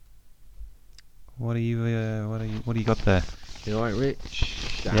What do you got there? You alright,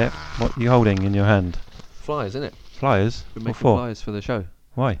 Rich? Yep. What are you holding in your hand? Flyers, isn't it? Flyers? We're What making for? flyers for the show.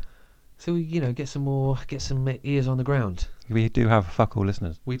 Why? So we, get some ears on the ground. We do have fuck all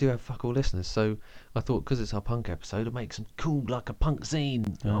listeners. We do have fuck all listeners, so I thought because it's our punk episode, I'll make some cool, like a punk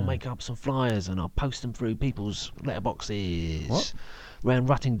zine. I'll make up some flyers and I'll post them through people's letterboxes. What? Round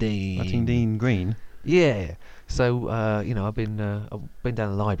Ruttingdean. Ruttingdean Green? Yeah. So, I've been down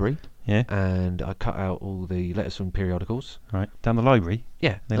the library. Yeah. And I cut out all the letters from periodicals. Right. Down the library?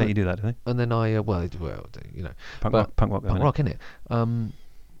 Yeah. They let you do that, do they? And then I, Punk rock. punk rock, innit? And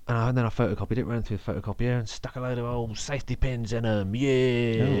then I photocopied it, ran through the photocopier and stuck a load of old safety pins in them.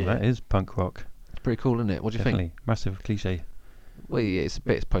 Yeah. Oh, that is punk rock. It's pretty cool, isn't it? What do you Definitely. think? Massive cliche. Well, yeah,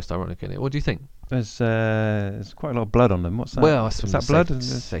 it's post-ironic, isn't it? What do you think? There's quite a lot of blood on them. What's that? Well, is that blood?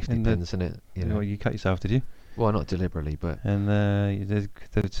 Safety pins, isn't it? Well, you cut yourself, did you? Well, not deliberately, but... And there's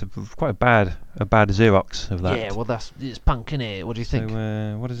quite a bad Xerox of that. Yeah, well, it's punk, innit? What do you think?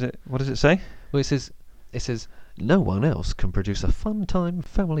 So, what does it say? Well, it says, no one else can produce a fun-time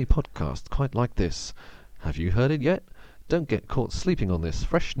family podcast quite like this. Have you heard it yet? Don't get caught sleeping on this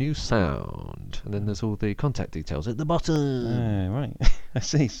fresh new sound. And then there's all the contact details at the bottom. Right. I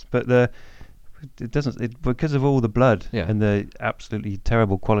see. But it doesn't, because of all the blood and the absolutely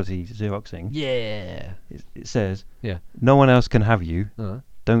terrible quality Xeroxing. Yeah. It says, yeah, no one else can have you. Uh-huh.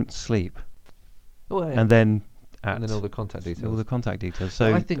 Don't sleep. Well, yeah. And then all the contact details. All the contact details.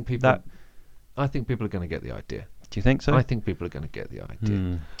 So I think people are going to get the idea. Do you think so? I think people are going to get the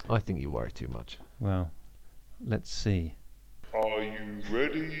idea. I think you worry too much. Well, let's see. Are you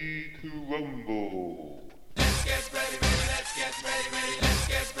ready to rumble? Let's get ready, let's get ready, let's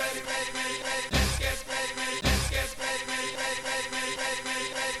get ready, let's get ready, let's get ready,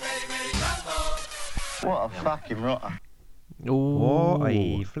 rumble! What a fucking rotter. Ooh. What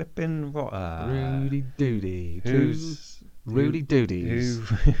a flipping rotter. Rudy Doody. Who's Rudy Doodies?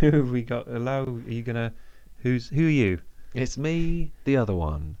 Who have we got? Who are you? It's me, the other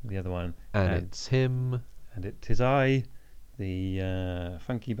one. The other one. And it's him. And it is I, the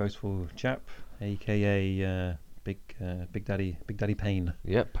funky boastful chap, aka Big Daddy Payne.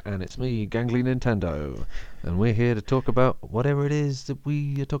 Yep, and it's me, Gangly Nintendo, and we're here to talk about whatever it is that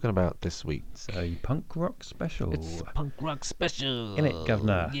we are talking about this week. It's a punk rock special. It's a punk rock special. Innit,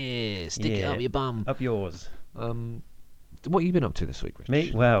 governor? Yeah, stick it up your bum. Up yours. What have you been up to this week, Rich?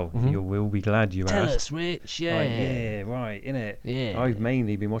 Me? Well, you will be glad you asked. Tell us, Rich. Yeah. Right, innit? Yeah. I've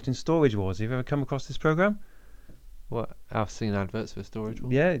mainly been watching Storage Wars. Have you ever come across this program? What? I've seen adverts for Storage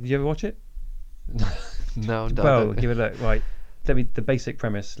Wars. Yeah. Did you ever watch it? No. Well, give it a look. Right. Let me give you the basic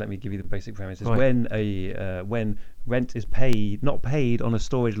premise. Is right. when rent is not paid on a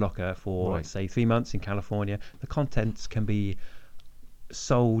storage locker for let's say 3 months in California, the contents can be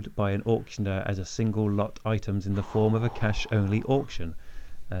sold by an auctioneer as a single lot items in the form of a cash only auction.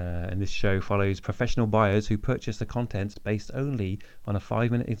 And this show follows professional buyers who purchase the contents based only on a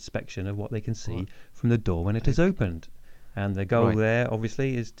 5-minute inspection of what they can see from the door when it is opened. And the goal there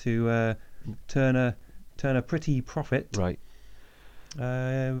obviously is to turn a pretty profit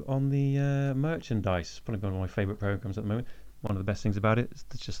on the merchandise. Probably one of my favourite programs at the moment. One of the best things about it is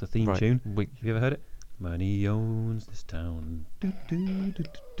just the theme tune. Have you ever heard it? Money owns this town. Do, do, do,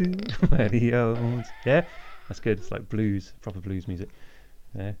 do, do. Money owns. Yeah, that's good. It's like blues, proper blues music.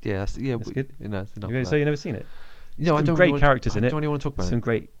 Yeah, that's good. Enough So you never seen it? No, I don't. Great characters in it. Don't you want to talk about some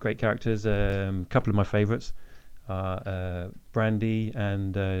it? great characters. A couple of my favourites are Brandy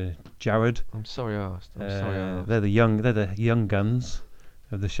and Jared. I'm sorry I asked. They're the young guns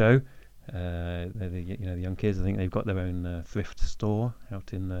of the show. They're the young kids. I think they've got their own thrift store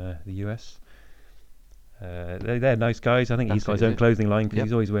out in the US. They're nice guys. I think he's got his own clothing line because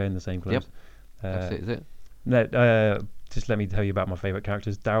he's always wearing the same clothes. That's it, is it? No, just let me tell you about my favourite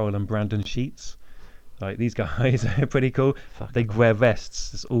characters, Daryl and Brandon Sheets. Like, these guys are pretty cool. They wear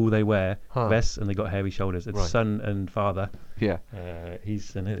vests. That's all they wear. Vests, and they got hairy shoulders. It's son and father. Yeah.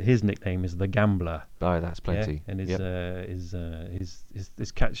 His nickname is the Gambler. Oh, that's plenty. Yeah? And his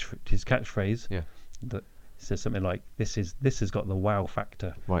catchphrase. Yeah. That says something like, "This has got the wow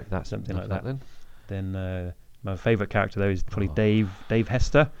factor." Right. That's something like that. Then my favourite character though is probably Dave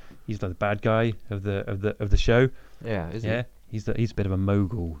Hester. He's like the bad guy of the show. Yeah. Is he? He's a bit of a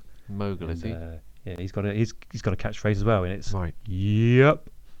mogul. Is he? Yeah, he's got a catchphrase as well, and it's Yep.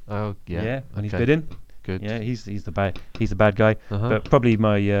 Oh yeah. Yeah, and he's bidding. Good. Yeah, he's the bad guy. But probably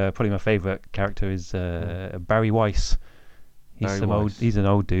my favourite character is Barry Weiss. He's an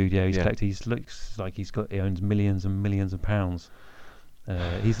old dude. Yeah, he looks like he owns millions and millions of pounds.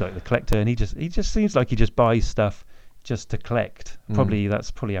 He's like the collector, and he just seems like he just buys stuff just to collect.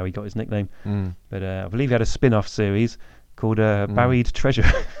 That's probably how he got his nickname. But I believe he had a spin-off series called Buried Treasure.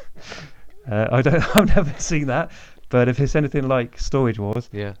 I've never seen that, but if it's anything like Storage Wars,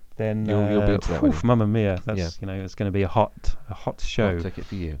 then You'll be up to that, won't you? Mamma mia, that's it's going to be a hot show. I'll take it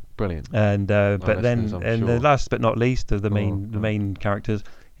for you. Brilliant. And but then listeners, I'm and sure. the last but not least of the main characters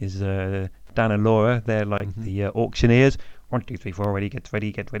is Dan and Laura. They're like the auctioneers. 1, 2, 3, 4. Ready, get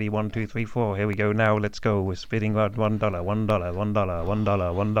ready, get ready. 1, 2, 3, 4. Here we go. Now let's go. We're spitting out $1, $1, $1, $1,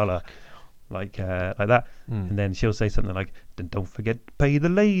 $1, like that. And then she'll say something like, "Then don't forget to pay the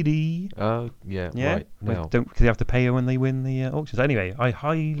lady." Yeah. Right. Well, Now, don't, 'cause you have to pay her when they win the auctions. Anyway, I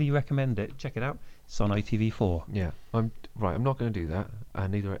highly recommend it. Check it out. It's on ITV4. yeah. I'm not going to do that.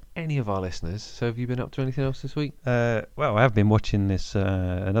 And neither are any of our listeners. So have you been up to anything else this week? Well, I have been watching this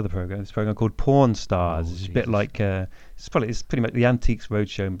another program. This program called Porn Stars. It's a bit like it's pretty much the Antiques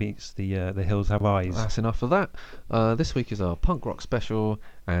Roadshow meets the Hills Have Eyes. That's enough of that. This week is our punk rock special,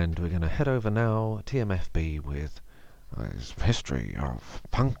 and we're going to head over now TMFB with history of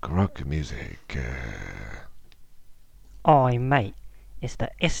punk rock music. Oi, mate, it's the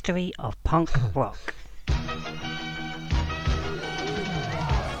history of punk rock.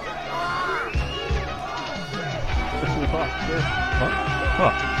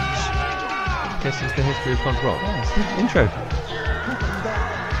 What? This is the history of punk rock. Oh, it's the intro.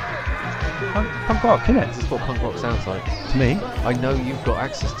 Punk rock, isn't it? This is what punk rock sounds like. To me. I know you've got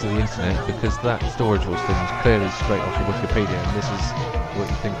access to the internet because that Storage Wars thing is clearly straight off your Wikipedia, and this is what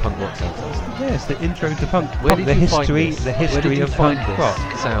you think punk rock sounds like. Yeah, it's the intro to punk. Where punk, did you find history, this? the Where history did you of find punk this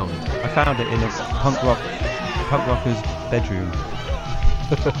rock. sound? I found it in a punk rocker's bedroom.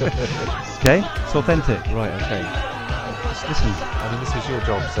 Okay, it's authentic. Right, okay. Just listen. I mean, this is your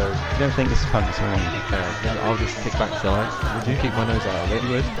job, so You don't think this is punk? It's all wrong. then I'll just kick back, shall I? Would you keep my nose out of it? You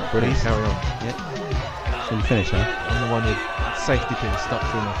would. Brilliant, Please. carry on. So you finish, huh? I'm the one with safety pins stuck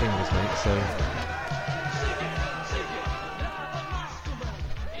through my fingers, mate, so...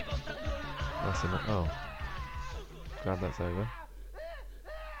 That's enough. Oh. Glad that's over.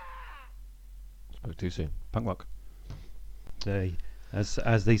 Spoke too soon. Punk rock.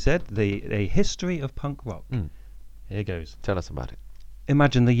 As they said, a history of punk rock. Here goes. Tell us about it.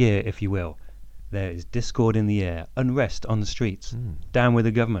 Imagine the year, if you will. There is discord in the air, unrest on the streets. Down with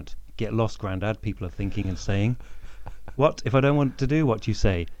the government. Get lost, Grandad, people are thinking and saying. What if I don't want to do what you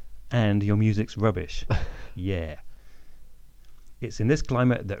say? And your music's rubbish. Yeah. It's in this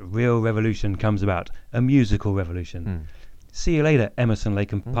climate that real revolution comes about. A musical revolution. See you later, Emerson,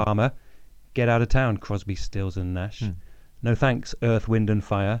 Lake and Palmer. Get out of town, Crosby, Stills and Nash. No thanks, Earth, Wind and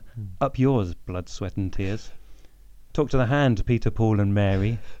Fire. Up yours, Blood, Sweat and Tears. Talk to the Hand, Peter, Paul and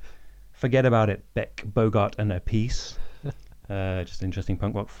Mary. Forget about it, Beck, Bogart and Appice. Just an interesting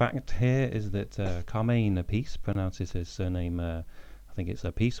punk rock fact here is that Carmine Appice pronounces his surname, I think it's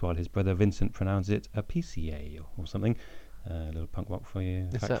Appice, while his brother Vincent pronounces it Appice or something. A little punk rock for you,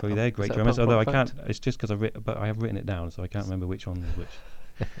 fact for you there. Great drummers. Although I can't, it's just because I have written it down, so I can't remember which one was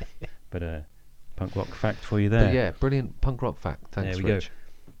which. But punk rock fact for you there. But yeah, brilliant punk rock fact. Thanks, There we Rich. go.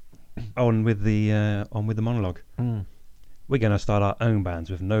 On with the monologue. We're going to start our own bands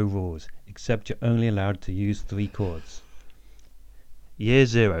with no rules, except you're only allowed to use 3 chords. Year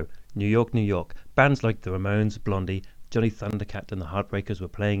 0, New York, New York. Bands like the Ramones, Blondie, Johnny Thundercat and the Heartbreakers were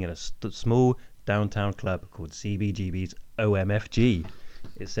playing in a small downtown club called CBGB's OMFG.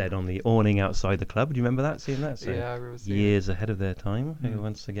 It said on the awning outside the club. Do you remember that? Seeing that? So Yeah, I remember seeing years ahead of their time.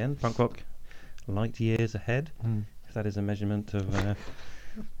 Once again, punk rock, light years ahead. If that is a measurement of...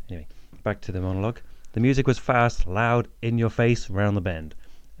 Anyway, back to the monologue. The music was fast, loud, in your face, round the bend.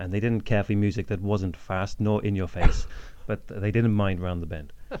 And they didn't care for music that wasn't fast nor in your face, but they didn't mind round the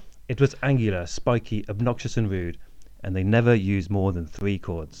bend. It was angular, spiky, obnoxious and rude, and they never used more than 3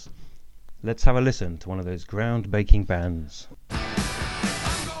 chords. Let's have a listen to one of those ground-breaking bands.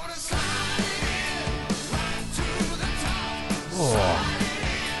 What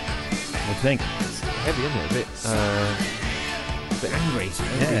do you think? Heavy, isn't it? A bit angry.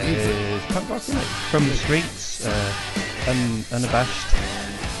 Yeah, it's punk rock, isn't it? From the streets, unabashed.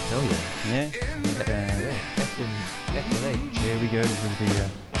 Hell yeah. Yeah. F&H. Here we go with the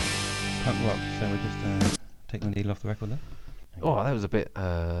punk rock. So we're just taking the needle off the record there. Oh, that was a bit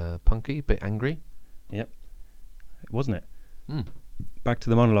punky, a bit angry. Yep. Wasn't it? Back to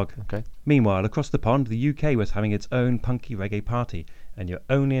the monologue. Okay. Meanwhile, across the pond, the UK was having its own punky reggae party, and you're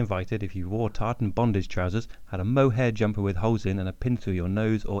only invited if you wore tartan bondage trousers, had a mohair jumper with holes in and a pin through your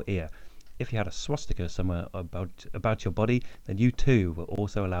nose or ear. If you had a swastika somewhere about your body, then you too were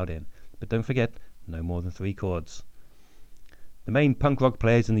also allowed in. But don't forget, no more than 3 chords. The main punk rock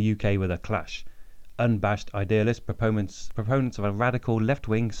players in the UK were The Clash, unabashed idealists, proponents of a radical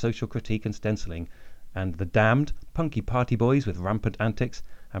left-wing social critique and stenciling, and the Damned, punky party boys with rampant antics,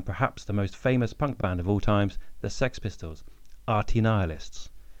 and perhaps the most famous punk band of all times, the Sex Pistols, arty nihilists.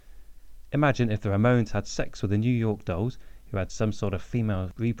 Imagine if the Ramones had sex with the New York Dolls, who had some sort of female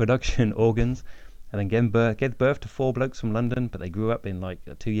reproduction organs, and then gave birth to 4 blokes from London, but they grew up in like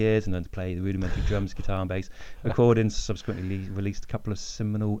 2 years and then played rudimentary drums, guitar and bass. Recordings subsequently released a couple of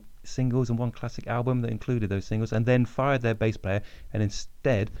seminal singles and 1 classic album that included those singles, and then fired their bass player and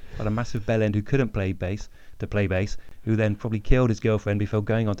instead got a massive bellend who couldn't play bass, who then probably killed his girlfriend before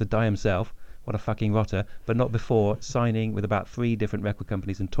going on to die himself. What a fucking rotter, but not before signing with about 3 different record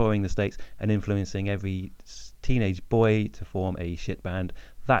companies and touring the States and influencing every teenage boy to form a shit band.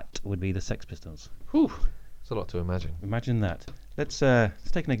 That would be the Sex Pistols. Whew. It's a lot to imagine. Imagine that. Let's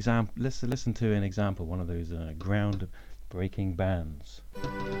take an example. Let's listen to an example, one of those ground-breaking bands.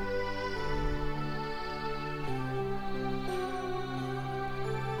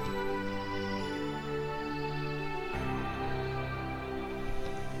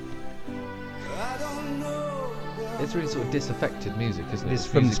 It's really sort of disaffected music, isn't it? It's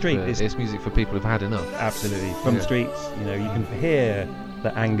from the street. It's music for people who've had enough. Absolutely. From the streets, you know, you can hear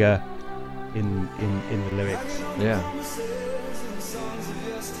the anger in the lyrics. Yeah.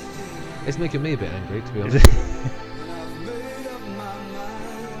 It's making me a bit angry, to be honest.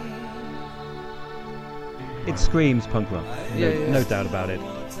 It screams punk rock. No doubt about it.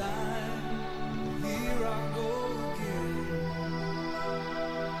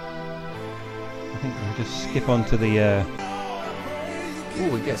 I think we'll just skip on to the...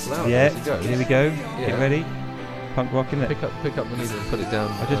 Oh, it gets loud yeah, as it goes. here we go. Yeah. Get ready. Punk rock, isn't it? Pick up the needle and put it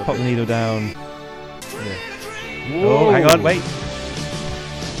down. I just popped the needle down. Yeah. Oh, hang on, wait.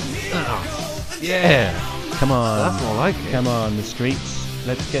 Yeah. Come on. That's more like it. Come on, the streets.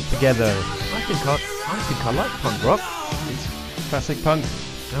 Let's get together. I think I like punk rock. It's Classic punk.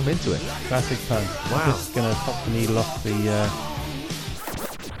 I'm into it. Classic punk. Wow. I'm just going to pop the needle off the...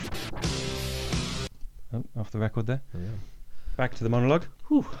 off the record there. Yeah. Back to the monologue.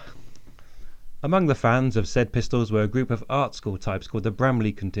 Whew. Among the fans of said Pistols were a group of art school types called the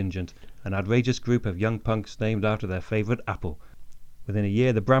Bramley Contingent, an outrageous group of young punks named after their favourite apple. Within a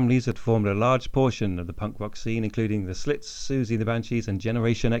year, the Bramleys had formed a large portion of the punk rock scene, including the Slits, Susie the Banshees, and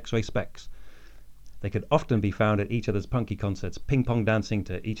Generation X-Ray Specs. They could often be found at each other's punky concerts, ping-pong dancing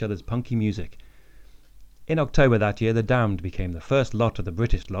to each other's punky music. In October that year, the Damned became the first lot of the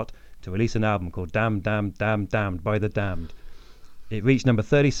British lot to release an album called Damned, Damned, Damned, Damned by the Damned. It reached number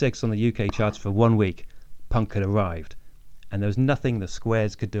 36 on the UK charts for 1 week. Punk had arrived, and there was nothing the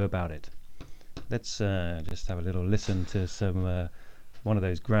Squares could do about it. Let's just have a little listen to some one of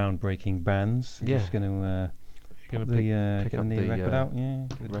those groundbreaking bands. Yeah. I'm just going to Gonna get pick the up the record out. Yeah,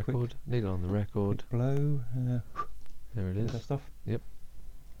 give it a quick record. Needle on the record. blow. There it That is. stuff. Yep.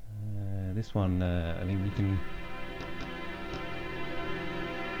 This one, I mean, you can.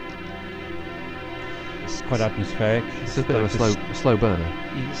 It's quite atmospheric. It's a bit of a slow burner.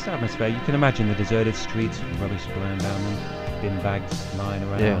 It's atmospheric. You can imagine the deserted streets with rubbish blown down them, bin bags lying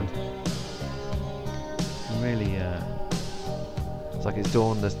around. Yeah. And really, It's like it's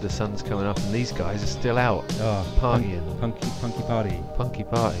dawn, the sun's coming up, and these guys are still out partying. partying. Punky party. Punky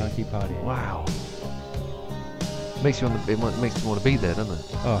party. Punky party. Wow. Makes you makes you want to be there, doesn't it?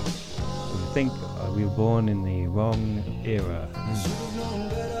 Oh, I think we were born in the wrong era.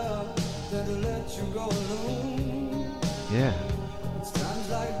 Yeah.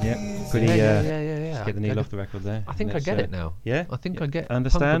 Yep. Pretty. Yeah. Just get the needle off the record there. I think I get it now. Yeah. I think I get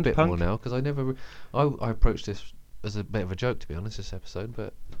Understand punk a bit punk? more now, because I approached this as a bit of a joke, to be honest, this episode,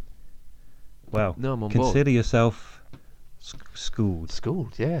 but Well, no, I'm on consider board. yourself schooled. School,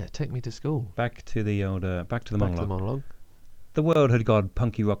 yeah, take me to school. Back to the monologue. Back to the monologue. The world had gone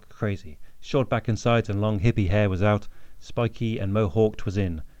punky rock crazy. Short back and sides and long hippie hair was out. Spiky and mohawked was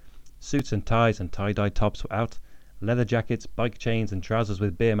in. Suits and ties and tie-dye tops were out. Leather jackets, bike chains and trousers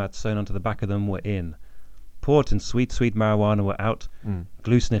with beer mats sewn onto the back of them were in. Port and sweet, sweet marijuana were out.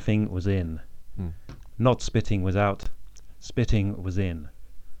 Glue sniffing was in. Not spitting was out. Spitting was in.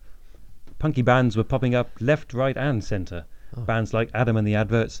 Punky bands were popping up left, right and centre. Oh. Bands like Adam and the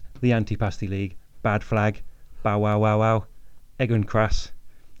Adverts, the Anti-Pasty League, Bad Flag, Bow Wow Wow Wow, Egg and Crass,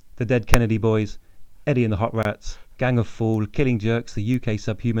 the Dead Kennedy Boys, Eddie and the Hot Rats, Gang of Fool, Killing Jerks, the UK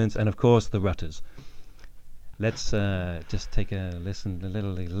Subhumans, and of course the Rutters. Let's just take a listen to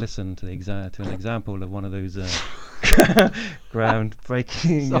an example of one of those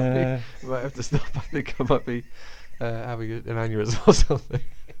groundbreaking. Sorry, I might have to stop. I think I might be having an aneurysm or something.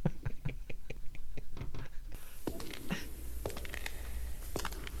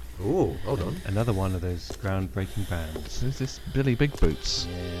 Oh, hold on. Another one of those groundbreaking bands. Who's this Billy Big Boots?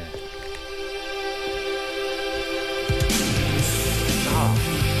 Yeah.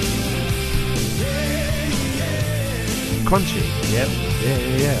 Crunchy. Yep.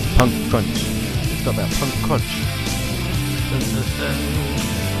 Yeah. Punk crunch. It's got that punk crunch.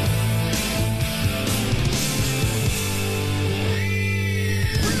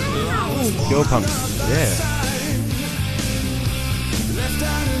 Pure punk. Yeah.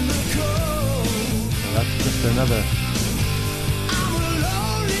 Well, that's just another.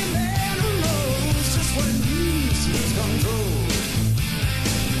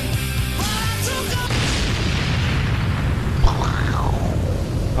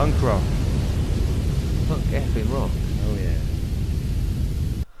 Punk rock. Punk effing rock. Oh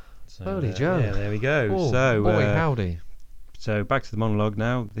yeah. So, Holy Joe. Yeah, there we go. Oh, So boy, howdy. So back to the monologue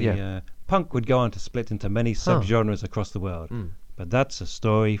now. The punk would go on to split into many subgenres across the world, but that's a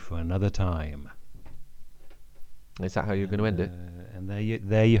story for another time. Is that how you're going to end it? And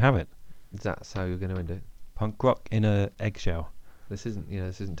there you have it. That's how you're going to end it. Punk rock in a eggshell. This isn't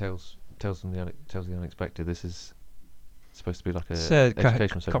Tales from the Unexpected. This is supposed to be like a It's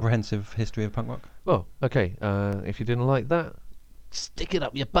educational segment. comprehensive history of punk rock. Well, okay. If you didn't like that, stick it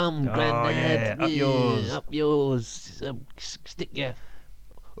up your bum, Oh, Grandad. yeah, up yours. Up yours.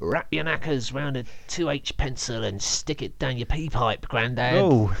 Wrap your knackers round a 2H pencil and stick it down your pea pipe, Grandad.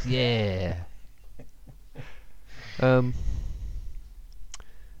 Oh. Yeah. And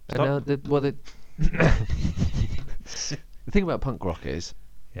now the thing about punk rock is,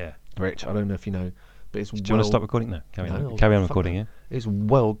 Yeah. Rich, I don't know if you know, but it's Do you want to stop recording? No. Carry No, on. Carry on fuck recording, that.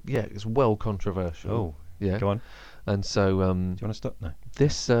 yeah? It's well controversial. Oh. yeah. Go on. And so Do you want to stop? No.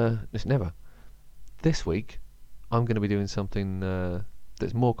 this week I'm going to be doing something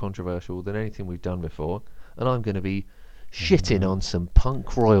that's more controversial than anything we've done before, and I'm going to be shitting on some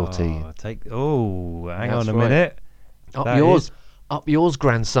punk royalty. Hang That's on a right. minute. Up that yours,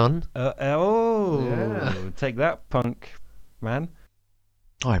 grandson. Yeah. Take that, punk man.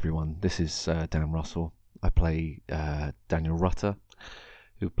 Hi everyone, this is Dan Russell. I play Daniel Rutter,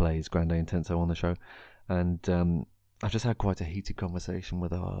 who plays Grande Intenso on the show, and I've just had quite a heated conversation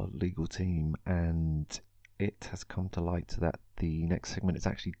with our legal team, and it has come to light that the next segment is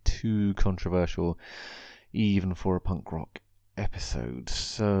actually too controversial even for a punk rock episode.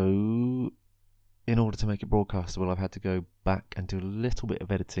 So in order to make it broadcastable, I've had to go back and do a little bit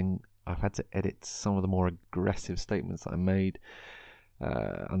of editing. I've had to edit some of the more aggressive statements that I made,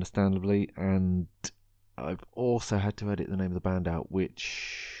 understandably, and I've also had to edit the name of the band out,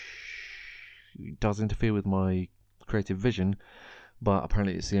 which does interfere with my creative vision, but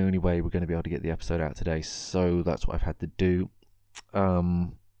apparently it's the only way we're going to be able to get the episode out today, so that's what I've had to do.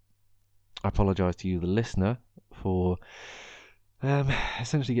 I apologise to you, the listener, for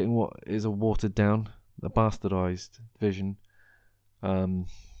essentially getting what is a watered down, a bastardised vision,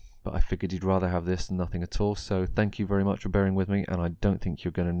 but I figured you'd rather have this than nothing at all, so thank you very much for bearing with me, and I don't think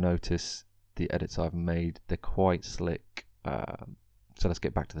you're going to notice the edits I've made. They're quite slick, so let's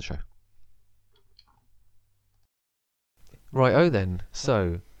get back to the show. Right, then,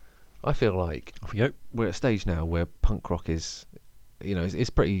 so I feel like Off we go. we're at a stage now where punk rock is, it's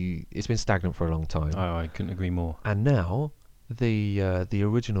been stagnant for a long time. Oh, I couldn't agree more. And now the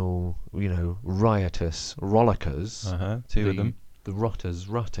original, riotous rollickers, Two of them. the rotters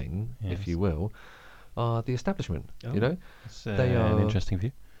rutting, Yes. if you will, are the establishment. Oh. It's They an are- interesting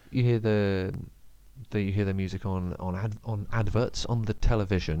view. You hear their music on adverts on the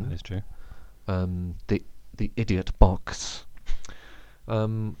television. That is true. The idiot box,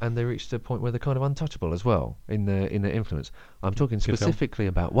 and they reached a point where they're kind of untouchable as well in their influence. I'm talking Good film. specifically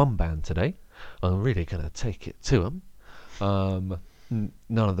about one band today. I'm really going to take it to them.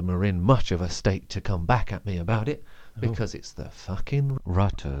 None of them are in much of a state to come back at me about it, because it's the fucking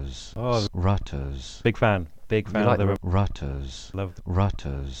Rutters. Oh, Rutters. Big fan. Big You fan like of the the Rutters. love the,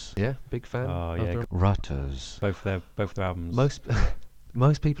 Rutters. Yeah, big fan. Oh, of yeah, the Rutters. both their albums.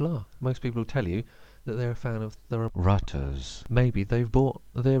 Most people are. Most people will tell you that they're a fan of the Rutters. Maybe they've bought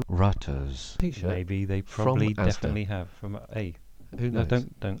their Rutters t-shirt. Maybe they from probably Asda. definitely have from Who No, knows?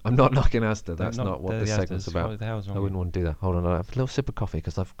 don't. I'm not knocking Asda. That's Don't not knock what the this Asdas. segment's about. What the hell's wrong I with wouldn't want to do that. Hold on, I'll have a little sip of coffee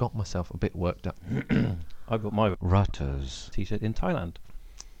because I've got myself a bit worked up. I got my Rutters. t-shirt in Thailand.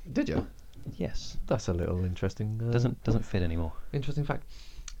 Did you? Yes. That's a little interesting. Doesn't fit anymore. Interesting fact.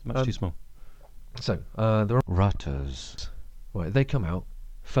 Much too small. So there are Rutters. Right, they come out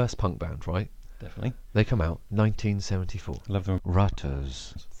first punk band, right? Definitely. They come out 1974. Love them.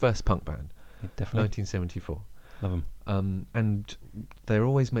 Rutters, first punk band, Definitely. 1974. Love them. And they're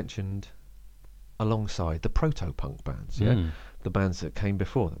always mentioned alongside the proto-punk bands, yeah? the bands that came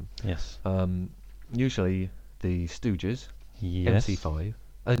before them. Yes. Usually the Stooges, Yes. MC5,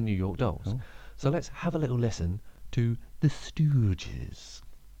 and New York Dolls. Oh. So let's have a little listen to the Stooges.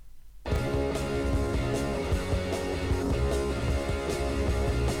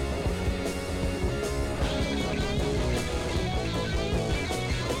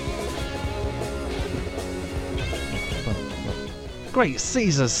 Great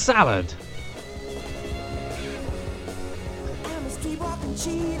Caesar's salad! I'm a street-walking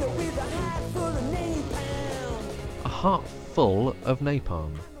cheetah with a hat full of napalm. A heart full of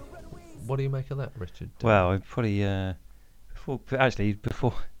napalm. What do you make of that, Richard? Well, I'd probably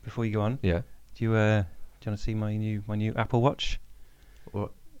before you go on, Yeah. do you want to see my new Apple Watch?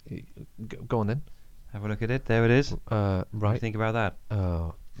 Well, go on then. Have a look at it. There it is. What do you Right. think about that?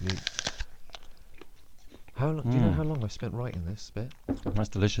 How long? Do you know how long I've spent writing this bit? That's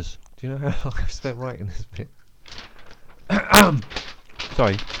delicious. Do you know how long I've spent writing this bit?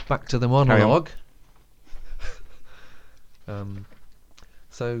 Sorry. Back to the Carry on. monologue.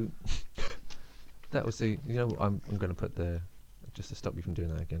 So that was the. You know, I'm going to put the just to stop you from doing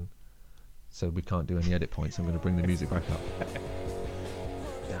that again. So we can't do any edit points. I'm going to bring the music back up.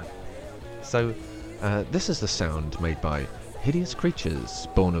 Yeah. So this is the sound made by hideous creatures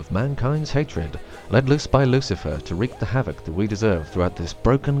born of mankind's hatred, let loose by Lucifer to wreak the havoc that we deserve throughout this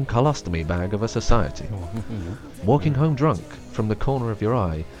broken colostomy bag of a society. Walking home drunk, from the corner of your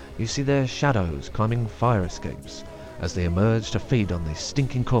eye, you see their shadows climbing fire escapes as they emerge to feed on the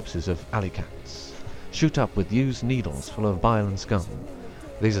stinking corpses of alley cats, shoot up with used needles full of bile and scum.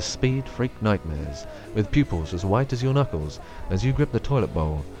 These are speed freak nightmares, with pupils as white as your knuckles as you grip the toilet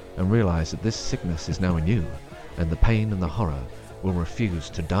bowl and realize that this sickness is now in you, and the pain and the horror will refuse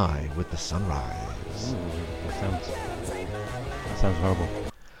to die with the sunrise. That sounds horrible.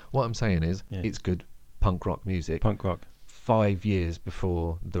 What I'm saying is, Yeah. it's good punk rock music. Punk rock. 5 years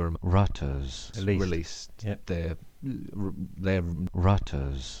before the Rutters Released. released Yep. their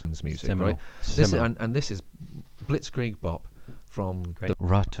Rutters music, Seminal. right? This is, Seminal. and this is Blitzkrieg Bop from Great. the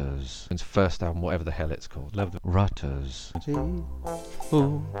Rutters, its first album, whatever the hell it's called. Love the Rutters.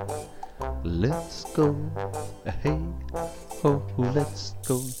 Oh, let's go. Hey, ho, let's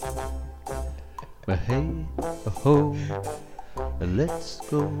go. Hey, ho, let's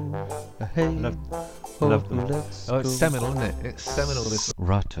go. Hey, Love- ho, love them. let's Oh, go. it's seminal, isn't it? It's seminal. This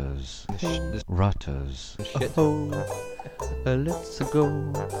Rutters. This Rutters. shit. Oh, let's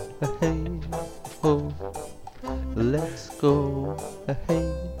go. Hey, ho, let's go.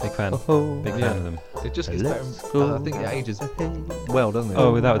 Hey, Big fan. ho. Big Yeah. fan of them. It just gets better. Let's go. I think it ages well, doesn't it?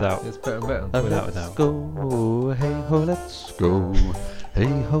 Oh, without a doubt. It's better and better. Without a Let's doubt. go. Hey ho, let's go.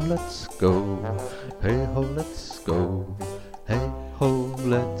 Hey ho, let's go. Hey ho, let's go. Hey ho,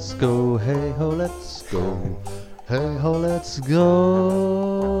 let's go. Hey ho, let's go. Hey ho, let's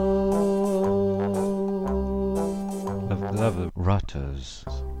go. Love them. Rutters.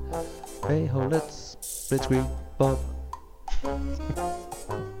 Hey ho, let's Blitzkrieg Bop.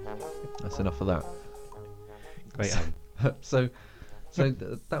 That's enough of that. Great album. So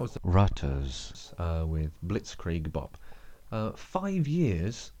that was the Rutters with Blitzkrieg Bop. 5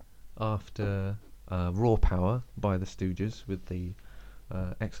 years after Raw Power by the Stooges with the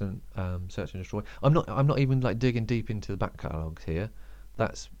excellent Search and Destroy. I'm not even like digging deep into the back catalogues here.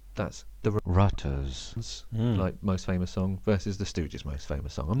 That's the Rutters, like most famous song versus the Stooges' most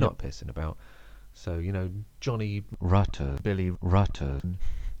famous song. I'm not pissing about. So you know Johnny Rutter, Billy Rutter,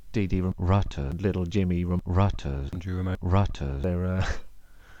 Dee Dee Rutter, Little Jimmy Rutter, Andrew Remote. Rutter.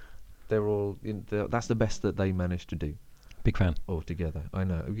 They're all. That's the best that they managed to do Big fan. altogether. I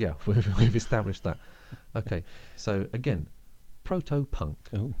know. Yeah, we've established that. Okay. So again, proto punk.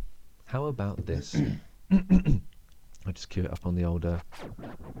 Oh. How about this? I just cue it up on the old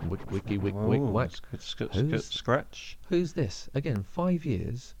wiki whack. Scratch. Who's this? Again, 5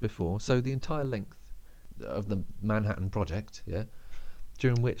 years before. So the entire length of the Manhattan Project. Yeah.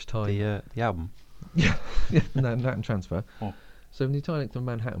 During which time The album. Yeah, Manhattan Transfer. Oh. So in the entire length of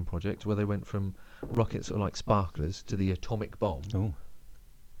the Manhattan Project, where they went from rockets sort of like sparklers to the atomic bomb, Oh.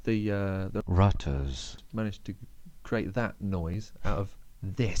 the Rutters managed to create that noise out of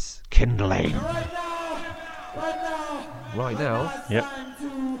this kindling. Right now. Yep.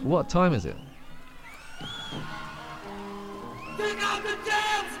 What time is it? Pick out the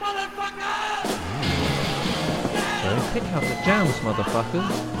jams, motherfucker! Pick up the jams, motherfuckers.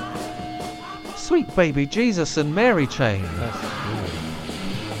 Sweet baby Jesus and Mary chain.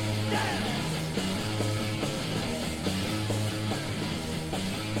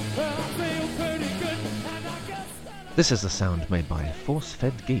 This is the sound made by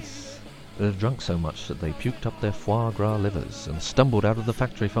force-fed geese. They'd drunk so much that they puked up their foie gras livers and stumbled out of the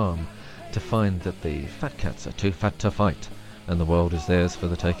factory farm to find that the fat cats are too fat to fight and the world is theirs for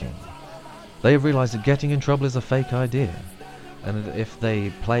the taking. They have realised that getting in trouble is a fake idea, and that if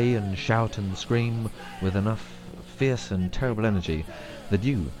they play and shout and scream with enough fierce and terrible energy, that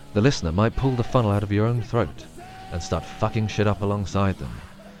you, the listener, might pull the funnel out of your own throat and start fucking shit up alongside them.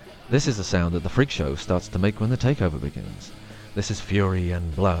 This is the sound that the freak show starts to make when the takeover begins. This is fury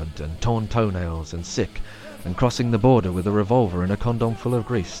and blood and torn toenails and sick and crossing the border with a revolver and a condom full of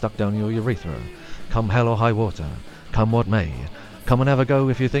grease stuck down your urethra. Come hell or high water, come what may. Come and have a go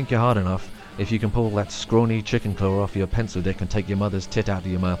if you think you're hard enough. If you can pull that scrawny chicken claw off your pencil dick and take your mother's tit out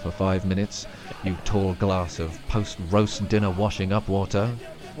of your mouth for 5 minutes, you tall glass of post-roast dinner washing up water.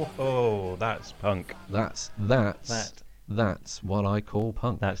 Whoa, that's punk. That's what I call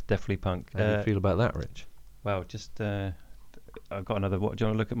punk. That's definitely punk. How do you feel about that, Rich? Well, just I've got another watch. Do you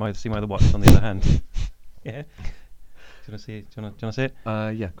want to look at see my other watch on the other hand? Yeah. Do you want to see it? Do you want to see it?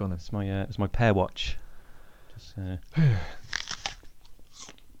 Yeah, go on then. It's my pair watch. Just.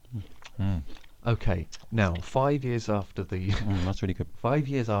 Okay, now 5 years after the that's really good. 5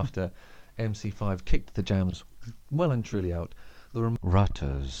 years after MC5 kicked the jams well and truly out, the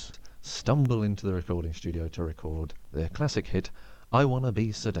Rutters stumble into the recording studio to record their classic hit, I Wanna Be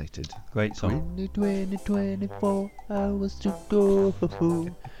Sedated. Great song. 24 hours to go.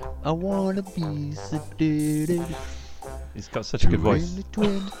 I wanna be sedated. He's got such a good voice.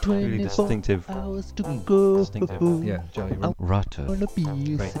 24 Really distinctive. hours to go. Distinctive. Yeah, Joey. I Rutters. wanna be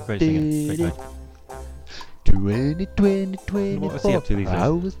Great singer. Great sedated. guy. 24 What's he up to these days?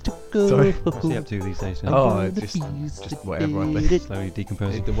 hours to go. Sorry, What's he up to these days? I Oh, wanna it's just be whatever, I think. sedated. Slowly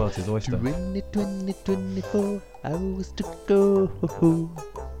decomposing. The world's his oyster. 24 hours to go.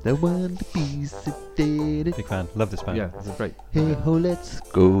 I wanna be sedated. Big fan. Love this band. Yeah, it's a great. Hey ho, let's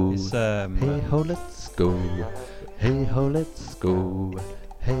go. It's Hey ho, let's go. Hey ho, let's go.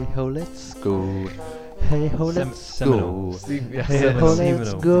 Hey ho, let's go. Hey ho, let's seminal. go. Yeah, Hey Seminal. ho, let's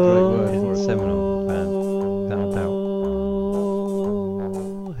Seminal. go. Great word. It's seminal band.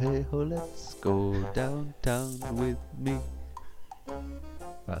 Hey ho, let's go downtown with me.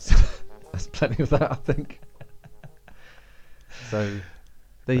 That's plenty of that, I think. So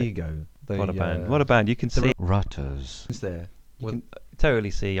there you go. What a band. What a band. You can see. Rutters. Who's there? You can totally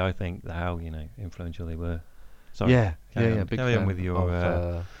see, I think, how, influential they were. Sorry. Yeah, Carry yeah, on. big Carry on fan with your.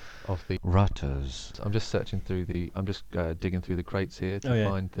 of the Rutters. I'm just searching through I'm just digging through the crates here to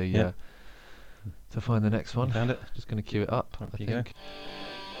find the yeah. to find the next one. You found it? Just going to cue it up. Up I you go. think.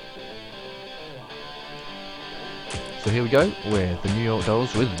 So here we go with the New York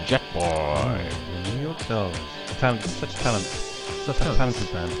Dolls with Jet Boy. The New York Dolls. Talent, such talent. Such a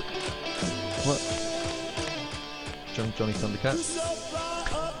talented band. What? Johnny Thundercat.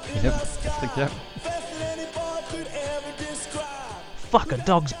 Yep. Stick it up. Fuck a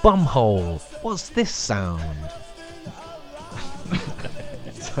dog's bumhole. What's this sound?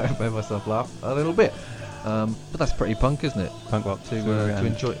 So I made myself laugh a little bit. But that's pretty punk, isn't it? Punk rock too. To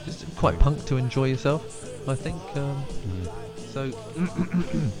enjoy, it's quite punk to enjoy yourself, I think. So,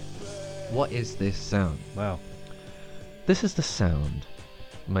 what is this sound? Wow. This is the sound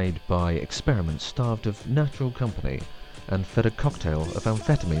made by experiments starved of natural company and fed a cocktail of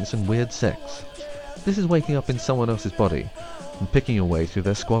amphetamines and weird sex. This is waking up in someone else's body and picking your way through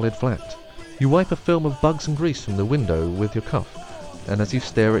their squalid flat. You wipe a film of bugs and grease from the window with your cuff, and as you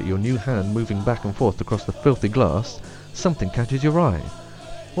stare at your new hand moving back and forth across the filthy glass, something catches your eye.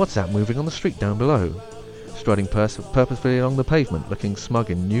 What's that moving on the street down below? Striding purposefully along the pavement, looking smug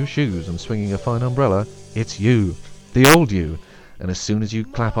in new shoes and swinging a fine umbrella, it's you, the old you. And as soon as you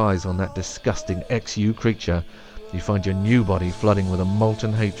clap eyes on that disgusting ex-you creature, you find your new body flooding with a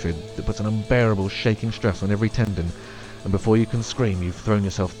molten hatred that puts an unbearable shaking stress on every tendon, and before you can scream, you've thrown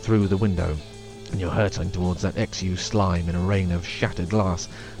yourself through the window, and you're hurtling towards that ex-you slime in a rain of shattered glass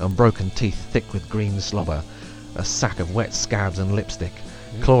and broken teeth thick with green slobber, a sack of wet scabs and lipstick,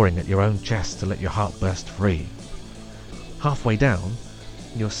 clawing at your own chest to let your heart burst free. Halfway down,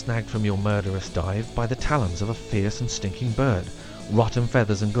 you're snagged from your murderous dive by the talons of a fierce and stinking bird. Rotten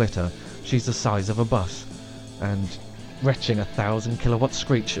feathers and glitter, she's the size of a bus, and retching 1,000 kilowatt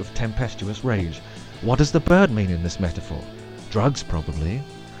screech of tempestuous rage. What does the bird mean in this metaphor? Drugs, probably.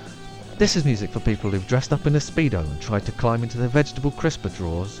 This is music for people who've dressed up in a Speedo and tried to climb into their vegetable crisper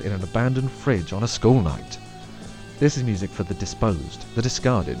drawers in an abandoned fridge on a school night. This is music for the disposed, the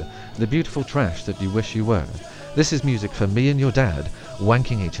discarded, the beautiful trash that you wish you were. This is music for me and your dad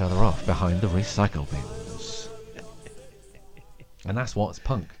wanking each other off behind the recycle bins. And that's what's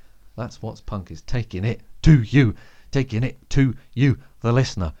punk. That's what's punk, is taking it to you. Taking it to you, the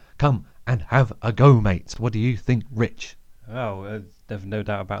listener. Come and have a go, mate. What do you think, Rich? Oh, there's no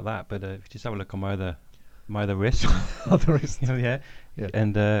doubt about that. But if you just have a look on my other wrist, Other wrist. yeah, Yeah.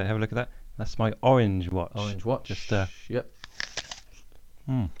 and have a look at that. That's my orange watch. Orange watch. Just Yep.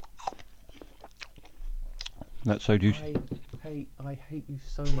 that's so juicy, I hate you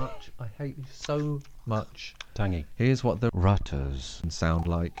so much. I hate you so much. tangy. Here's what the rutters sound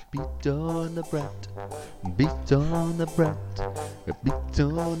like. Beat on the brat, beat on the brat, beat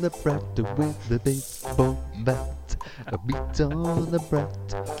on the brat with the baseball bat. Beat on the brat,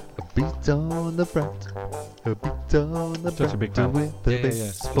 beat on the brat, beat on the Such a big brat fan. with the Yeah.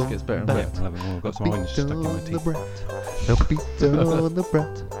 baseball Just gets better and bat. better. I'll have it more. I've got some orange Beat stuck in my on the teeth. brat, beat on the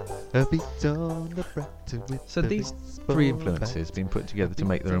brat, beat on the brat with So the these baseball three bat. influences been put together to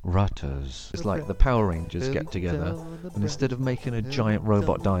make their own rutters. It's like the Power Rangers get together, and instead of making a giant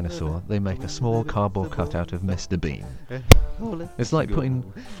robot dinosaur, they make a small cardboard cutout of Mr. Bean. It's like putting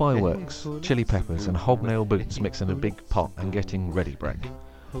fireworks, chili peppers, and hobnail boots mixed in a big pot and getting ready bread.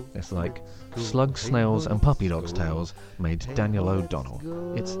 It's like slugs, snails, and puppy dogs' tails made Daniel O'Donnell.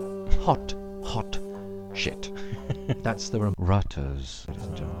 It's hot shit. That's the rutters, ladies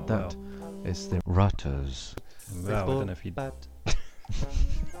and gentlemen. That is the rutters. Well, I don't know if you. Bat.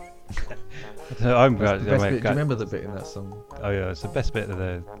 I'm Do glad. you remember the bit in that song? Oh yeah, it's the best bit of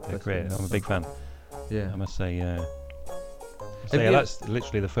the Best creator. bit of I'm a the big fan. Yeah. I must say. Have Yeah, you- that's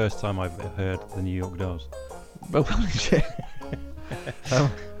literally the first time I've heard the New York Dolls. Well, holy shit.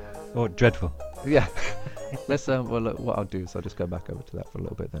 Oh, dreadful. Yeah. Let's well look, what I'll do is I'll just go back over to that for a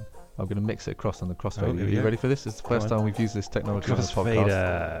little bit then. I'm going to mix it across on the crossfader. Oh, here Are we you go. ready for this? It's the first Come on. time we've used this technology on this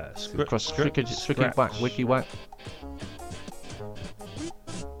podcast. Crossfader. Cross stricky whack, wiki whack.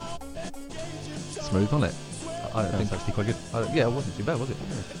 Smooth on it. I don't That's think. actually quite good. Yeah, it wasn't too bad, was it?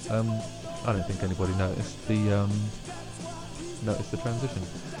 I don't think anybody noticed the transition.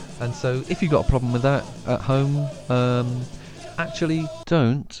 And so, if you've got a problem with that at home, actually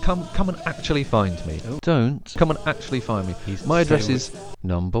don't come and actually find me. Don't come and actually find me. My address is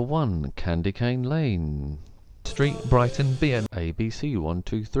number 1 Candy Cane Lane Street, Brighton, BN ABC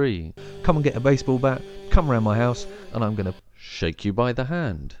 123. Come and get a baseball bat. Come round my house, and I'm going to shake you by the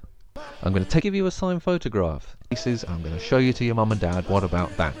hand. I'm going to give you a signed photograph. I'm going to show you to your mum and dad. What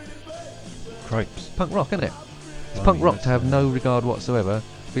about that? Cripes. Punk rock, isn't it? It's Well, punk yeah, rock that's to have no regard whatsoever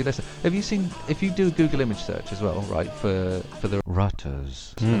for your lesson. Have you seen, if you do a Google image search as well, right, for the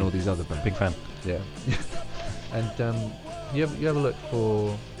Rutters and all these other bands? Big fan. Yeah. And you have a look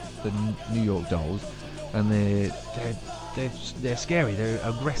for the New York Dolls, and they're scary. They're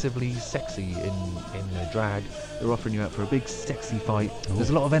aggressively sexy in their drag. They're offering you out for a big sexy fight. There's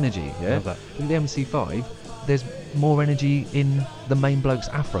a lot of energy. Yeah. Love that. In the MC5, there's more energy in the main bloke's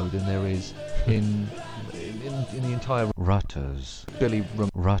afro than there is in the entire Rutters. Billy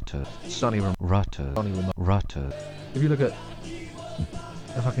Rutter, Sonny Rutter, Sonny Rutter. If you look at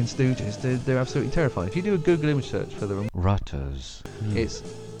the fucking Stooges, they're absolutely terrifying. If you do a Google image search for the Rutters, it's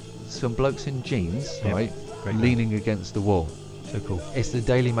some blokes in jeans, Yep. right, Great leaning against the wall. So cool. It's the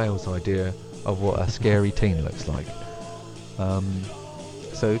Daily Mail's idea of what a scary teen looks like.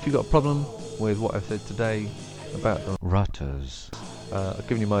 So if you've got a problem with what I've said today about the Rutters, I've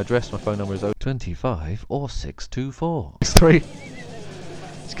given you my address. My phone number is 025 or 624. 63.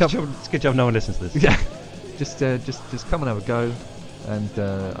 It's a good job no one listens to this. Yeah. Just come and have a go, and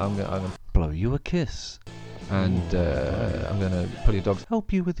I'm gonna blow you a kiss, and I'm gonna pull your dogs,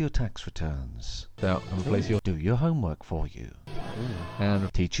 help you with your tax returns, out and replace do your homework for you,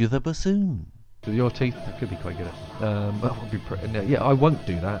 and teach you the bassoon with your teeth. That could be quite good. That would be no, yeah, I won't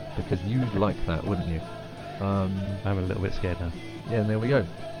do that because you'd like that, wouldn't you? I'm a little bit scared now. Yeah, and there we go.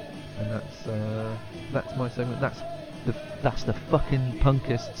 And that's my segment. That's the fucking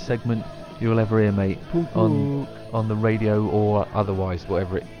punkest segment you'll ever hear, mate, on the radio or otherwise,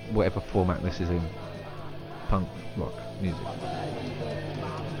 whatever format this is in. Punk rock music.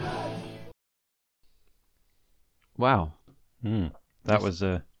 Wow. That was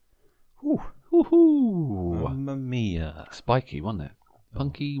Woohoo! Mamma mia. Spiky, wasn't it?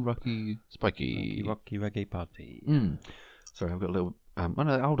 Punky, rocky, spiky. Rocky reggae party. Sorry, I've got a little. Oh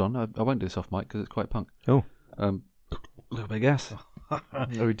no, hold on. I won't do this off mic because it's quite punk. Oh. A little bit of gas.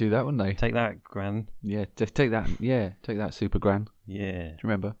 They would do that, wouldn't they? Take that, Gran. Yeah, just take that. Yeah, take that, Super Gran. Do Yeah. you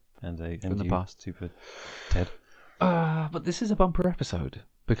remember? And From the past. Super Ted. But this is a bumper episode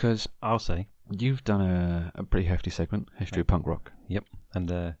because I'll say. you've done a pretty hefty segment, History of Punk Rock. Yep.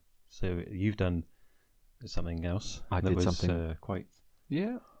 And so you've done something else. I that did was, something. Quite.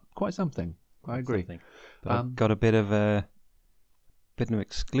 Yeah, quite something. I agree. Something. But I've got a bit of an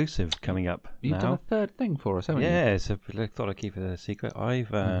exclusive coming up You've now. done a third thing for us, haven't you? Yeah, so I thought I'd keep it a secret.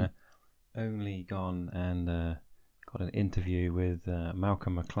 I've only gone and got an interview with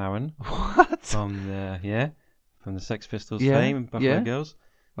Malcolm McLaren What? from the Sex Pistols Yeah, fame, Buffalo yeah. Girls.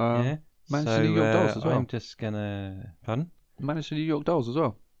 Managed to New York Dolls as well. I'm just gonna. Pardon? Managed to New York Dolls as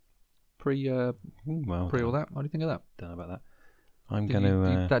well. Pre all Well, that. What do you think of that? don't know about that. I'm Did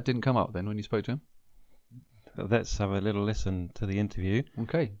gonna. that didn't come up then when you spoke to him? Let's have a little listen to the interview.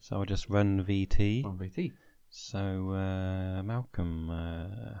 Okay. So I'll just run VT. On VT. So Malcolm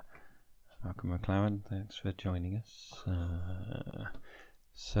McLaren, thanks for joining us.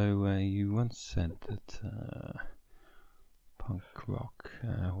 So you once said that punk rock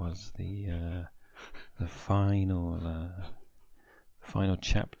was the final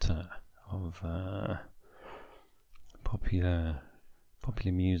chapter of popular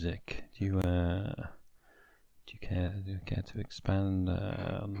music. Do you care to expand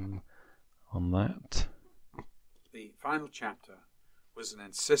on that? The final chapter was an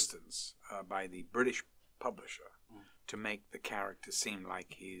insistence by the British publisher to make the character seem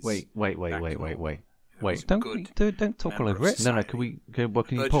like he's Wait. Don't talk all over it. No, can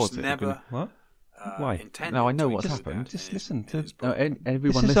you pause it? What? Why? No, I know what's happened. Just listen to. No,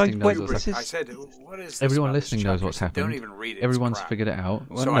 everyone This is listening like- knows what's wait, happened. I said, what is this Everyone about this listening knows chapter? what's He said, Don't happened. even read it. Everyone's it's crap. figured it out.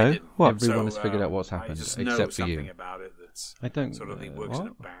 Well, So no. I didn't. What? Everyone So, has figured out what's I happened, just except know for something you. about it that's I don't. sort of he works in a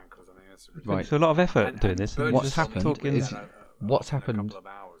What? bank or something. That's Right. So a lot of effort And- doing and this. Burgess What's told me happened to get is that, what's in a happened, couple of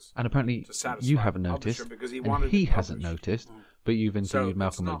hours and apparently to satisfy you the haven't publisher noticed, because he and wanted he it hasn't published. noticed, but you've So interviewed it's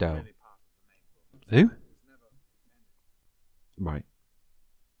Malcolm not McDowell. really part of the main book. Who? Right.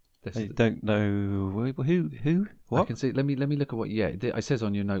 This I is- don't know who. What? I can see. Let me look at what. Yeah, it says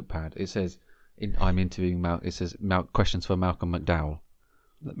on your notepad. It says, I'm interviewing It says questions for Malcolm McDowell.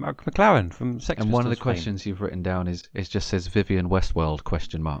 Malcolm McLaren from Sex And one of the Pistols fame. questions you've written down is it just says Vivian Westworld ?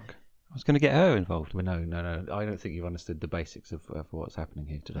 I was going to get her involved. Well, no. I don't think you've understood the basics of what's happening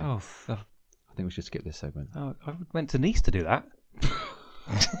here today. Oh, I think we should skip this segment. I went to Nice to do that.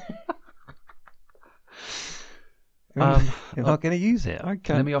 You're not going to use it. I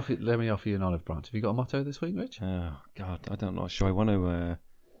can't. Let me offer you an olive branch. Have you got a motto this week, Rich? Oh God, I'm not sure I want to.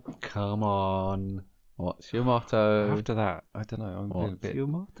 Come on. What's your motto? After that, I don't know. I'm a What's bit your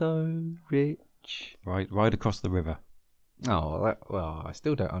motto, Rich? ride across the river. Oh, well, I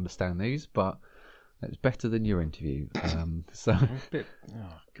still don't understand these, but it's better than your interview. So, I'm a bit.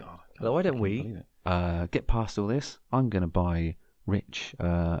 Oh God. well, why don't we believe it. get past all this? I'm going to buy Rich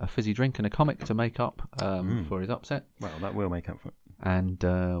a fizzy drink and a comic to make up for his upset, Well, that will make up for it. and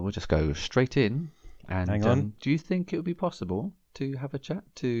we'll just go straight in. And Hang on. do you think it would be possible to have a chat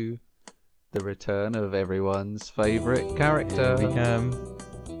to the return of everyone's favourite character?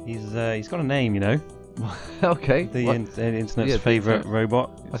 He's got a name, you know. Okay. The what? internet's Yeah, the favourite internet.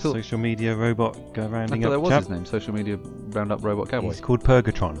 robot, I thought- social media robot, go I rounding thought that up was chap. his name, social media roundup robot cowboy. He's called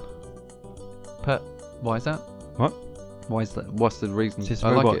Purgatron. Why is that? What? Why is that? What's the reason? It's his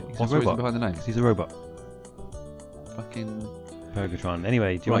I robot. like it. He's a What's the reason robot. behind the name? 'Cause he's a robot. Fucking Purgatron.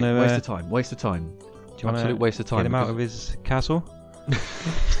 Anyway, do you right, want waste to? of time. Waste of time. Do you want Absolute waste of time. Get him out because- of his castle.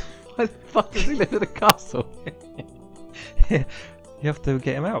 Why the fuck does he live in a castle? You have to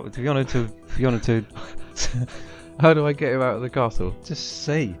get him out. If you wanted to, How do I get him out of the castle? just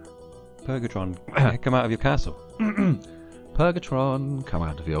say, Purgatron, come out of your castle. Purgatron, come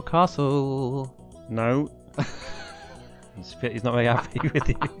out of your castle. No. He's not very happy with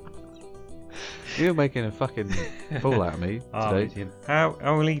you. You're making a fucking fool out of me today. How?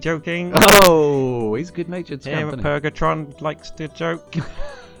 Only joking. Oh, he's a good-natured Yeah, scamp, isn't he? Purgatron likes to joke.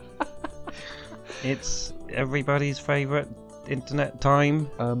 It's everybody's favourite internet time.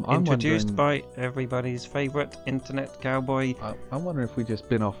 I'm Introduced wondering- by everybody's favourite internet cowboy. I'm wondering if we just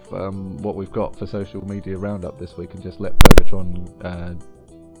spin off what we've got for social media roundup this week and just let Purgatron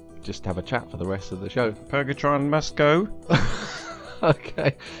just have a chat for the rest of the show. Purgatron must go.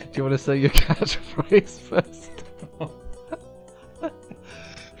 Okay. Do you want to say your catchphrase first?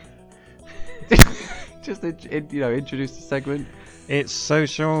 Just introduce the segment. It's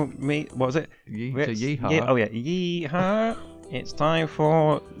social What was it? Yeehaw. Yeah, oh yeah, yeehaw! It's time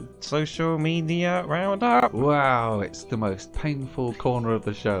for social media roundup. Wow, it's the most painful corner of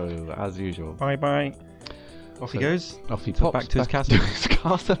the show, as usual. Bye bye. Off he So- goes. Off he So pops back to his castle. his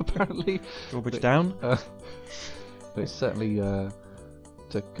castle, apparently. Drawbridge down. But it certainly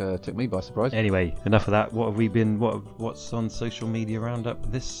took me by surprise. Anyway, enough of that. What have we been? What's on social media roundup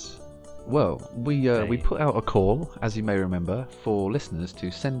this? Well, we Hey. put out a call, as you may remember, for listeners to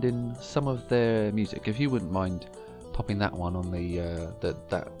send in some of their music. If you wouldn't mind popping that one on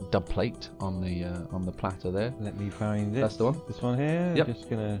that dub plate on the platter there. Let me find it. That's the one. This one here. Yep. Just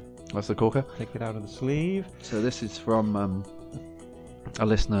gonna That's the corker. take it out of the sleeve. So this is from a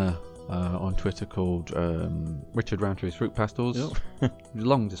listener on Twitter called Richard Roundtree's Fruit Pastels. It was a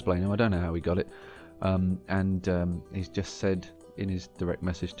long display name. I don't know how he got it. And he's just said in his direct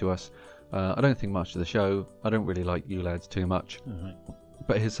message to us, I don't think much of the show. I don't really like you lads too much.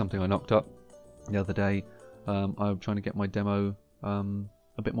 But here's something I knocked up the other day. I'm trying to get my demo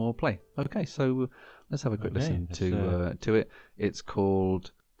a bit more play. Okay, so let's have a quick listen to it. It's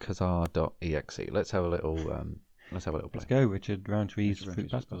called Kazaa.exe. Let's have a little play. Let's go, Richard Roundtree's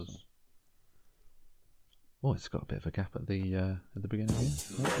Fruit Pastels. Oh, it's got a bit of a gap at the beginning here.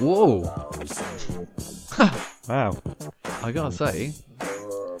 Whoa! Wow. I gotta say,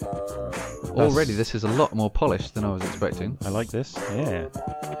 already this is a lot more polished than I was expecting. I like this. Yeah.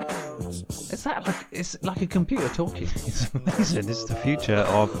 It's like a computer talking. It's amazing. This is the future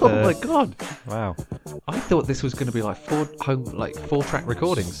of. Oh my god! Wow. I thought this was going to be like 4-track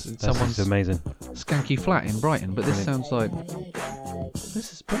recordings in someone's amazing skanky flat in Brighton, but this sounds like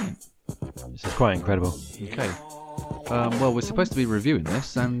this is brilliant. This is quite incredible. Okay. Well, we're supposed to be reviewing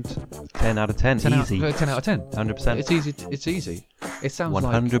this, and 10 out of 10. 10 easy. 10 out of 10. 100%. It's easy. It's easy. It sounds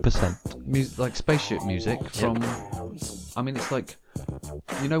 100%. like spaceship music from. I mean, it's like,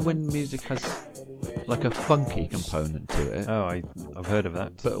 you know, when music has like a funky component to it. Oh, I've heard of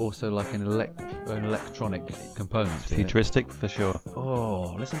that. But also like an electronic component. Futuristic for sure.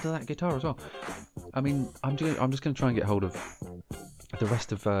 Oh, listen to that guitar as well. I mean, I'm just going to try and get hold of the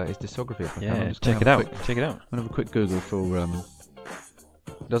rest of his discography. If I can. Yeah, check it out. Check it out. I'm gonna have a quick Google for. It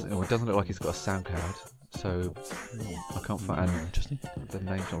doesn't look like he's got a SoundCloud, so I can't find. Interesting. The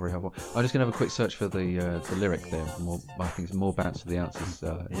name's not very helpful. I'm just gonna have a quick search for the lyric there. I think it's more bounce to the ounces.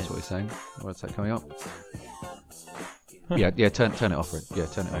 That's what he's saying. What's that coming up? Yeah. Turn it off, Richard. Yeah,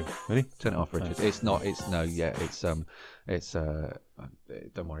 turn it off. Really? Turn it off, Richard. It's not. It's no. Yeah. It's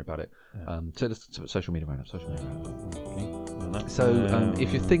don't worry about it. So social media roundup. Social media roundup. Okay. So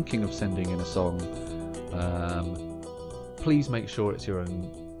if you're thinking of sending in a song, please make sure it's your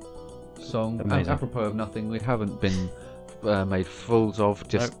own song. Apropos of nothing, we haven't been made fools of.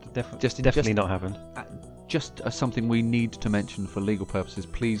 Definitely not happened. Just as something we need to mention for legal purposes.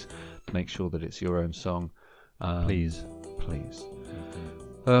 Please make sure that it's your own song. Please.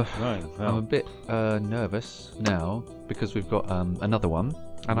 Right. I'm a bit nervous now because we've got another one,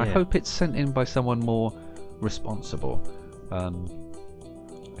 and I hope it's sent in by someone more responsible.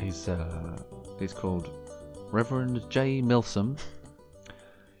 He's called Reverend J. Milsom,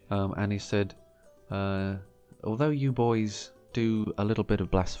 and he said, although you boys do a little bit of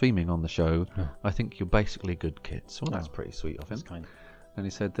blaspheming on the show, I think you're basically good kids. Well, that's pretty sweet of him. That's kind. And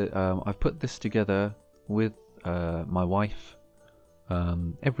he said that I've put this together with my wife.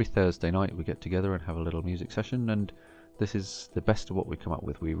 Every Thursday night we get together and have a little music session, and this is the best of what we come up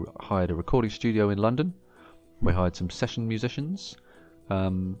with. We hired a recording studio in London. We hired some session musicians.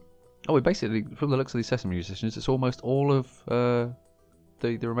 We basically, from the looks of these session musicians, it's almost all of the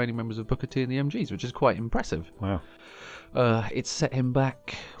remaining members of Booker T and the MGs, which is quite impressive. Wow. It's set him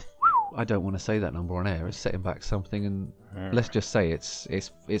back. I don't want to say that number on air. It's set him back something, and let's just say it's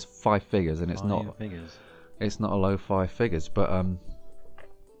 5 figures, and it's not a low 5 figures. But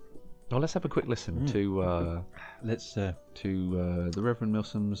well, let's have a quick listen to the Reverend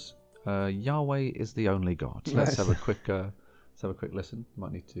Milsom's Yahweh is the Only God. Let's have a quick listen.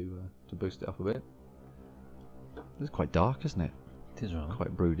 Might need to boost it up a bit. It's quite dark, isn't it? It is rather.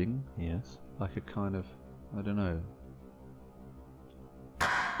 Quite brooding. Yes. Like a kind of, I don't know.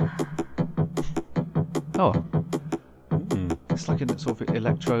 Oh. It's like a sort of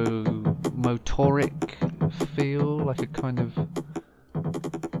electro-motoric feel, like a kind of.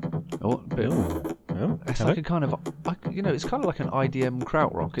 It's like a kind of, it's kind of like an IDM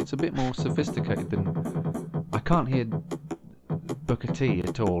krautrock. It's a bit more sophisticated than. I can't hear Booker T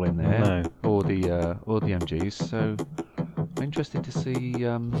at all in there, or the MGs. So I'm interested to see.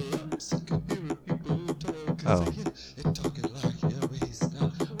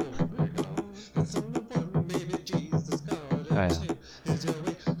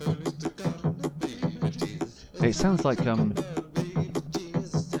 It sounds like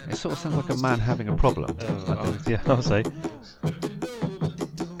It sort of sounds like a man having a problem. Yeah, I'll say.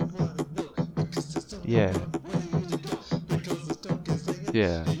 Yeah.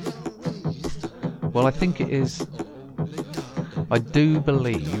 Yeah. Well, I think it is. I do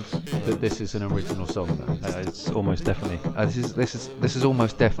believe that this is an original song, though. It's almost definitely. This is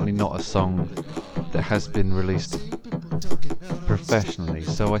almost definitely not a song that has been released professionally.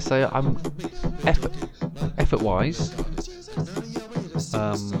 So I say I'm effort-wise.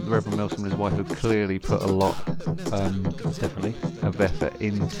 The Reverend Milsom and his wife have clearly put a lot, definitely, of effort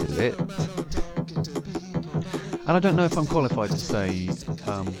into it. And I don't know if I'm qualified to say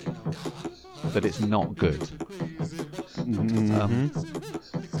that it's not good. Mhm.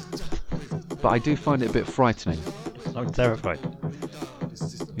 But I do find it a bit frightening. I'm terrified.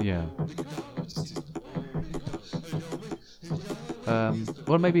 Yeah.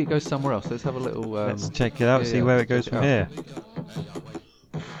 Well, maybe it goes somewhere else. Let's have a little. Let's check it out, yeah, see yeah, where it check goes it from out. here.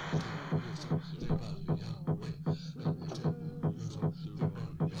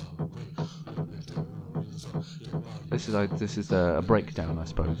 This is a breakdown, I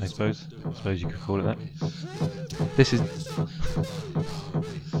suppose. I suppose you could call it that. This is.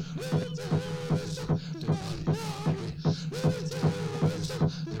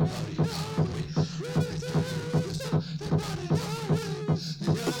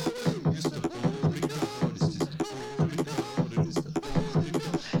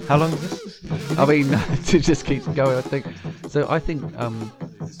 How long is this? I mean, to just keep going. I think I think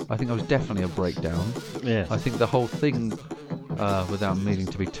I was definitely a breakdown. Yeah. I think the whole thing, without meaning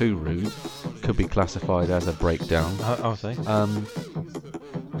to be too rude, could be classified as a breakdown. I'll say.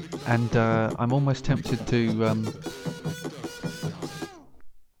 And I'm almost tempted to.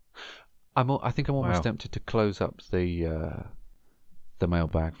 I think I'm almost Wow. tempted to close up the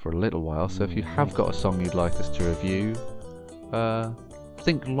mailbag for a little while. So if you have got a song you'd like us to review,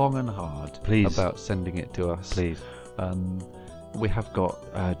 think long and hard Please. about sending it to us. Please. We have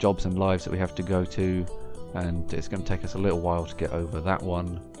got jobs and lives that we have to go to, and it's going to take us a little while to get over that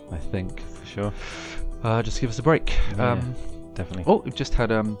one, I think. For sure. Just give us a break. Yeah, definitely. Oh, we've just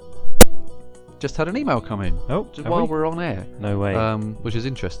had an email come in Oh, just have while we? we're on air, No way. which is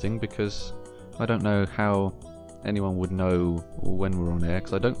interesting because I don't know how anyone would know when we're on air,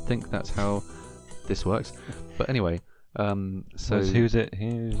 because I don't think that's how this works. But anyway, so who's it?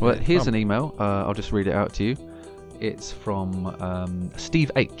 well, here's from? an email. I'll just read it out to you. It's from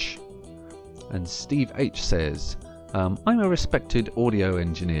Steve H. And Steve H says, I'm a respected audio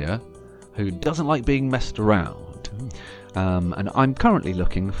engineer who doesn't like being messed around. And I'm currently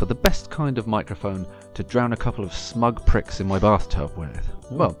looking for the best kind of microphone to drown a couple of smug pricks in my bathtub with.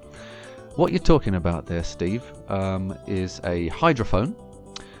 Well, what you're talking about there, Steve, is a hydrophone.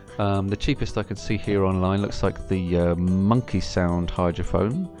 The cheapest I can see here online looks like the Monkey Sound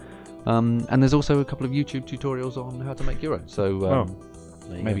hydrophone. And there's also a couple of YouTube tutorials on how to make your own. So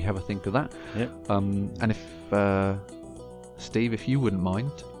There you maybe go. have a think of that. Yep. And if Steve, if you wouldn't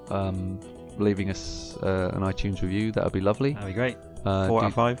mind leaving us an iTunes review, that would be lovely. That'd be great. 4 Do out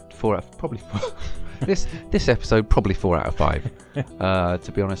of 5. 4 out, probably 4. this episode probably 4 out of 5.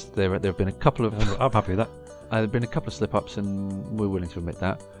 To be honest, there have been a couple of I'm happy with that. there have been a couple of slip-ups, and we're willing to admit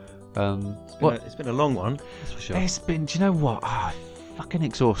that. It's been a long one, that's for sure. It's been. Do you know what? I'm fucking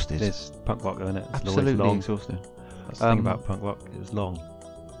exhausted. It's punk rock, isn't it? It's always Absolutely long. exhausted. That's the thing about punk rock. It was long.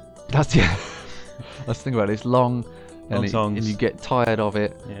 That's That's the thing about it. It's long, Long songs. and you get tired of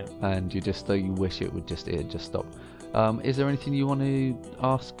it, Yeah. and you wish it would just stop. Is there anything you want to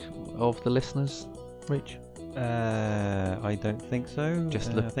ask of the listeners, Rich? I don't think so.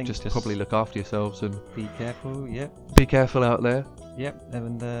 Just I think probably look after yourselves and be careful. Yep. be careful out there. Yep.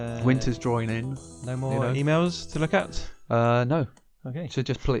 And Winter's drawing in. no more know. emails to look at. No. Okay. So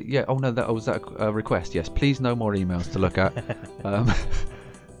just please, yeah. Oh no, was that a request? Yes, please, no more emails to look at.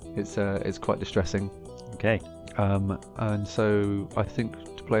 It's quite distressing. Okay. And so I think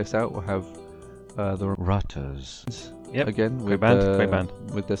to play us out, we'll have the Rutters. Yep. Again, Great band.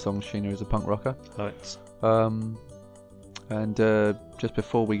 with their song "Sheena is a Punk Rocker." Love it. And just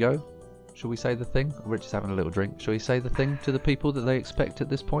before we go, shall we say the thing? Rich is having a little drink. Shall we say the thing to the people that they expect at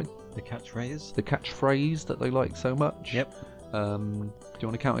this point? The catchphrase. The catchphrase that they like so much? Yep. Do you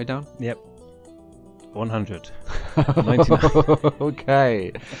want to count it down? Yep. 100. 99.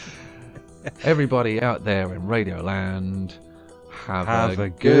 Okay. Everybody out there in Radioland, have a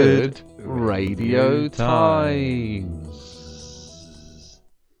good radio times.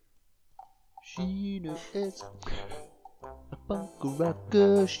 Sheena is a punk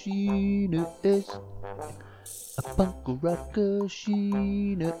rocker. Sheena is a punk rocker.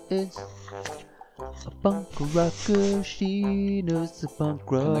 Sheena is a punk rocker. Sheena's a punk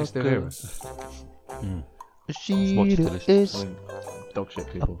Can they still hear rocker. us? Sheena is Dog shit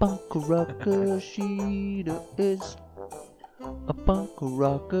a people. punk rocker. Sheena is a punk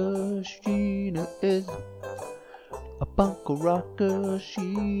rocker. Sheena is a punk rocker.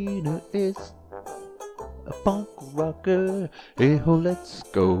 Sheena is a punk rocker. Hey ho, let's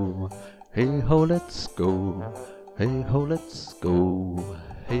go. Hey ho, let's go. Hey ho, let's go.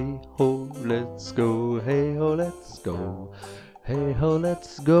 Hey ho, let's go. Hey ho, let's go. Hey ho,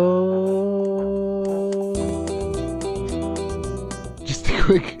 let's go. Just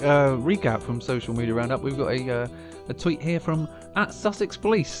quick recap from Social Media Roundup. We've got a tweet here from @Sussex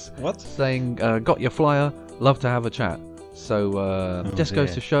Police. What? Saying, got your flyer, love to have a chat. So just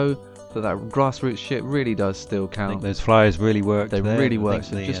goes to show that grassroots shit really does still I count. think those flyers really work. They really work.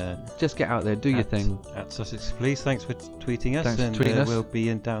 So just get out there, do your thing. @Sussex Police, thanks for tweeting us. Thanks for tweeting us. We'll be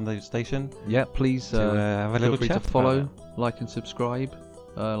in Download Station. Yeah, please to, have a feel little free to chat follow, about like and subscribe,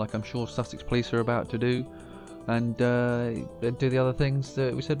 like I'm sure Sussex Police are about to do. And do the other things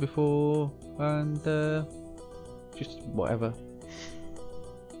that we said before. And just whatever.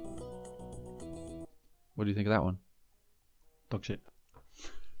 What do you think of that one? Dog shit.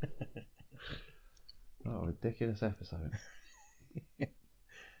 Oh, ridiculous episode.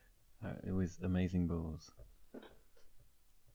 It was amazing balls.